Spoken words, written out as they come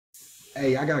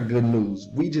Hey, I got good news.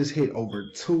 We just hit over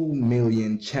 2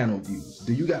 million channel views.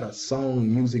 Do you got a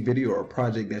song, music video, or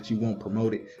project that you want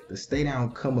promoted? The Stay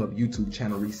Down Come Up YouTube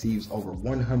channel receives over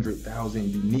 100,000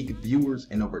 unique viewers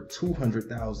and over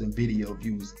 200,000 video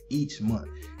views each month.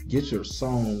 Get your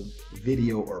song,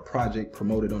 video, or project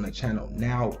promoted on the channel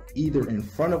now, either in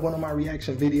front of one of my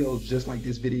reaction videos, just like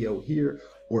this video here,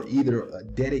 or either a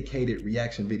dedicated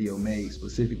reaction video made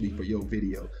specifically for your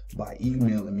video by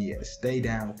emailing me at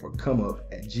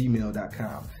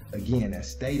staydownforcomeup@gmail.com. Again,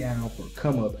 that's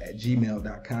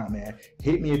staydownforcomeup@gmail.com, man.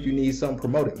 Hit me if you need something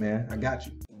promoted, man. I got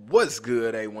you. What's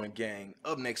good, A1 gang?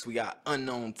 Up next, we got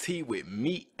Unknown T with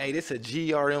me. Hey, this is a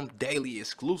GRM daily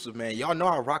exclusive, man. Y'all know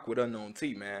I rock with Unknown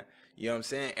T, man. You know what I'm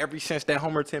saying? Ever since that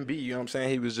Homer 10B, you know what I'm saying?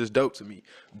 He was just dope to me.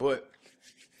 But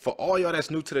for all y'all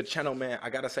that's new to the channel, man, I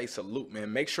gotta say salute,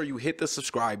 man. Make sure you hit the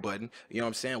subscribe button. You know what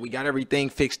I'm saying? We got everything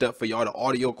fixed up for y'all. The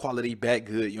audio quality back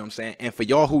good, you know what I'm saying? And for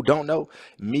y'all who don't know,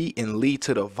 me and Lee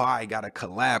to the Vi got a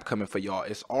collab coming for y'all.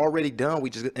 It's already done. We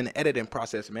just in the editing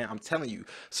process, man. I'm telling you,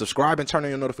 subscribe and turn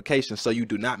on your notifications so you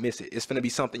do not miss it. It's gonna be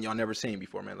something y'all never seen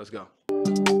before, man. Let's go.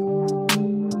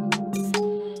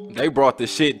 They brought the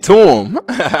shit to him.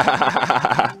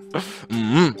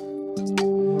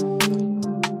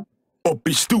 Oh,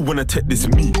 bitch, still wanna take this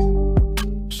me.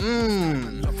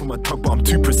 Love for my tongue, but I'm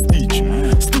too prestige.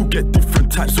 Still get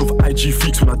different types of IG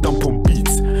freaks when I dump on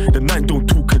beats. The 9 don't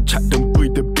talk and chat, them boy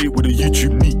debate with the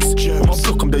YouTube needs. On my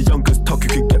block, I'm the youngest talk, you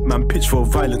can get man pitch for a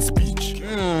violent speech.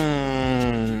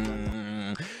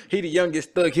 He the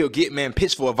youngest thug, he'll get man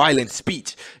pitched for a violent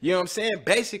speech. You know what I'm saying?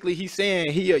 Basically, he's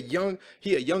saying he a young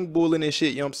bull in this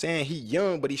shit. You know what I'm saying? He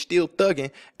young, but he's still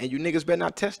thugging, and you niggas better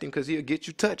not test him because he'll get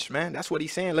you touched, man. That's what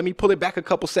he's saying. Let me pull it back a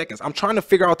couple seconds. I'm trying to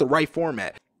figure out the right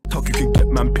format. Talk, you can get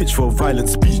man pitch for a violent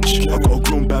speech. I got a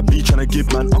grown bad bitch trying to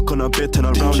give man up on her bed, turn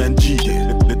around and G.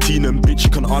 The teen and bitch, she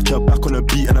can arch her back on a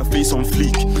beat and her face on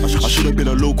fleek. I should have been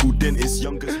a local dentist,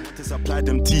 youngest to supply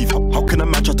them teeth. How can a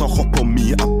man try to hop on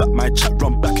me? I bet my chat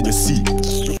run back in your seat.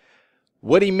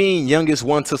 What do you mean, youngest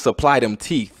one to supply them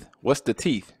teeth? What's the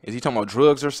teeth? Is he talking about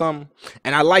drugs or something?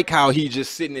 And I like how he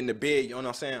just sitting in the bed, you know what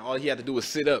I'm saying? All he had to do was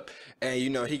sit up, and you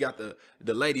know, he got the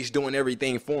ladies doing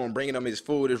everything for him, bringing him his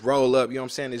food, his roll up, you know what I'm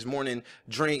saying, his morning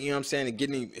drink, you know what I'm saying, and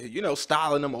getting him, you know,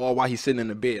 styling him all while he's sitting in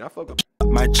the bed. I fuck up.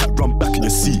 My chat run back in your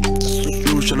seat.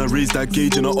 Bro, trying to raise that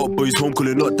gauge in a up boys home,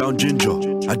 calling not down ginger.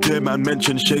 I dare man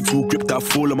mention shakes will grip that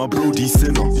fall on my brody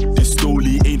sinner. This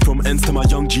stoley ain't from ends to my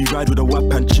young G ride with a whap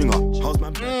and chinga. How's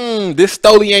my this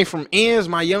stoley ain't from ends,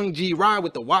 my young G ride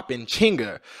with the whopping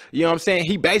chinga. You know what I'm saying?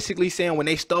 He basically saying when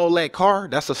they stole that car,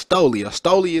 that's a stoley. A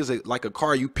stoley is like a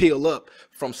car you peel up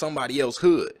from somebody else's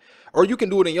hood. Or you can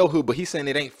do it in your hood, but he's saying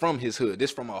it ain't from his hood.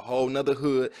 This from a whole nother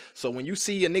hood. So when you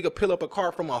see a nigga peel up a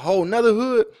car from a whole nother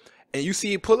hood and you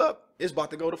see it pull up, it's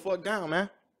about to go the fuck down, man.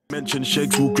 Mention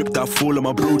shakes will grip that fall on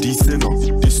my brody sinner.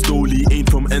 This stoley ain't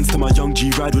from ends to my young G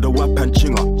ride with a whap and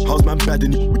chinga. How's man bad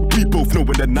in it? We both know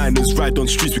when the Niners ride on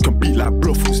streets we can beat like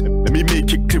brothels. Let me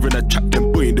make it clear and attract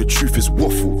them boy, and the truth is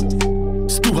waffle.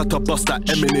 Still had to bust that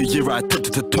M in a year I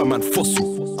attempted to turn man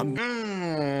fossil.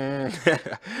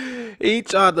 He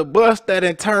tried to bust that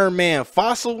and turn man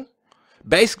fossil.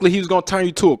 Basically, he was gonna turn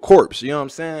you to a corpse. You know what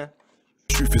I'm saying?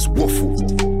 Truth is waffle.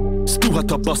 Still had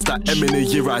to bust that M in a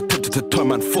year I attempted to turn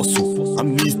man fossil.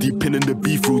 I'm knees deep in the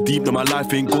beef, real deep, no my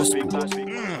life ain't gospel. Knees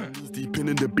deep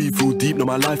in the beef, real deep, no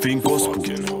my life ain't gospel.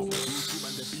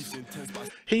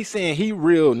 He's saying he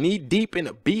real knee deep in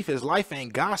the beef, his life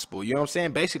ain't gospel. You know what I'm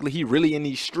saying? Basically, he really in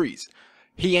these streets.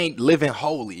 He ain't living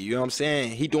holy, you know what I'm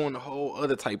saying? He doing the whole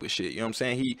other type of shit, you know what I'm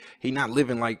saying? He not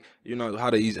living like, you know,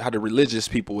 how the religious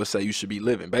people would say you should be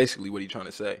living. Basically what he trying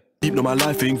to say. Deep, no my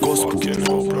life ain't gospel.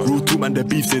 Rule 2 man, the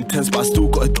beef's intense, but I still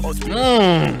got a dodge.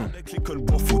 Click and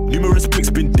waffle. Numerous bricks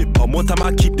been dipped on. One time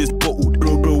I keep this bottled.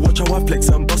 Bro, watch how I flex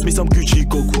and bust me some Gucci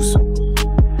goggles.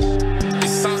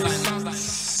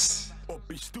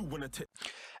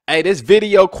 Hey, this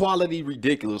video quality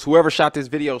ridiculous. Whoever shot this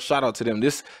video, shout out to them.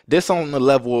 This on the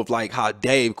level of like how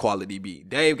Dave quality be.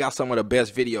 Dave got some of the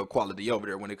best video quality over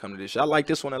there when it comes to this shit. I like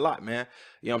this one a lot, man.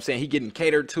 You know what I'm saying? He getting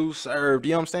catered to, served.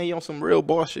 You know what I'm saying? He on some real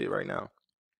bullshit right now.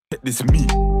 This me.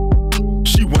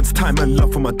 She wants time and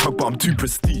love for my tongue, but I'm too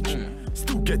prestige.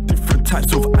 Still get different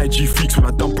types of IG freaks when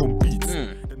I dump on beats.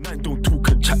 The 9 don't talk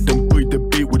and chat, them boy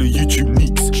debate with the YouTube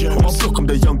needs. On my block, I'm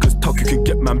the youngest talk, you can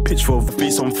get man pitch for a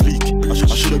face on fleek. I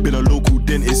should have been a local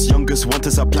dentist, youngest one to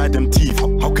supply them teeth.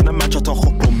 How can a man try to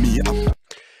hop on me?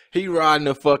 He riding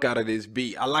the fuck out of this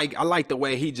beat. I like the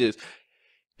way he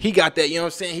got that, you know what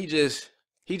I'm saying?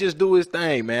 He just do his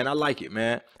thing, man. I like it,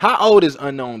 man. How old is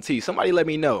Unknown T? Somebody let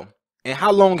me know. And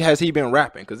how long has he been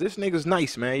rapping? Because this nigga's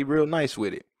nice, man. He real nice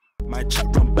with it. My chat,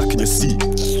 run back in your seat.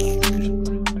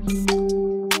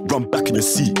 Run back in your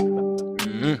seat.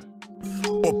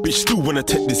 Oh, bitch, still wanna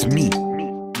take this me.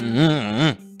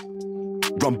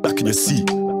 Run back in your seat.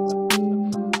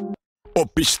 Oh,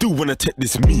 bitch, still wanna take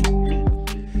this me.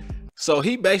 So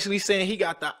he basically saying he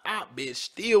got the op, bitch,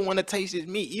 still wanna taste his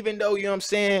meat, even though, you know what I'm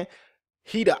saying,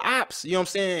 he the ops, you know what I'm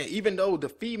saying, even though the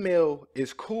female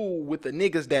is cool with the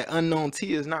niggas that Unknown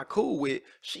T is not cool with,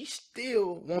 she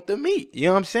still want the meat, you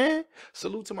know what I'm saying?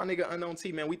 Salute to my nigga Unknown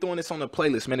T, man. We throwing this on the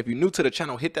playlist, man. If you're new to the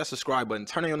channel, hit that subscribe button,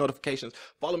 turn on your notifications,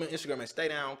 follow me on Instagram and stay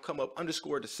down, come up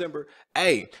 _December.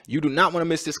 Hey, you do not want to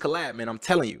miss this collab, man. I'm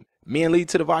telling you. Me and Lee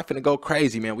to the Vibe finna go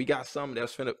crazy, man. We got something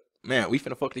that's finna, man, we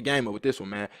finna fuck the game up with this one,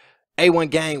 man.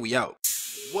 A1 gang, we out.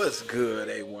 What's good,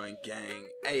 A1 gang?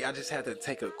 Hey, I just had to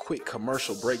take a quick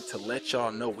commercial break to let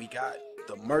y'all know we got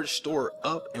the merch store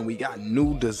up and we got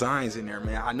new designs in there,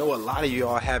 man. I know a lot of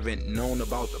y'all haven't known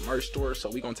about the merch store, so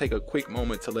we're gonna take a quick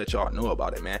moment to let y'all know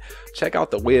about it, man. Check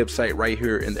out the website right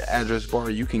here in the address bar.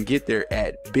 You can get there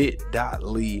at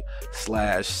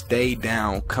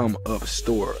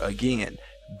bit.ly/staydowncomeupstore. Again,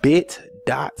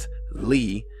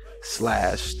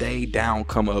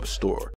 bit.ly/staydowncomeupstore.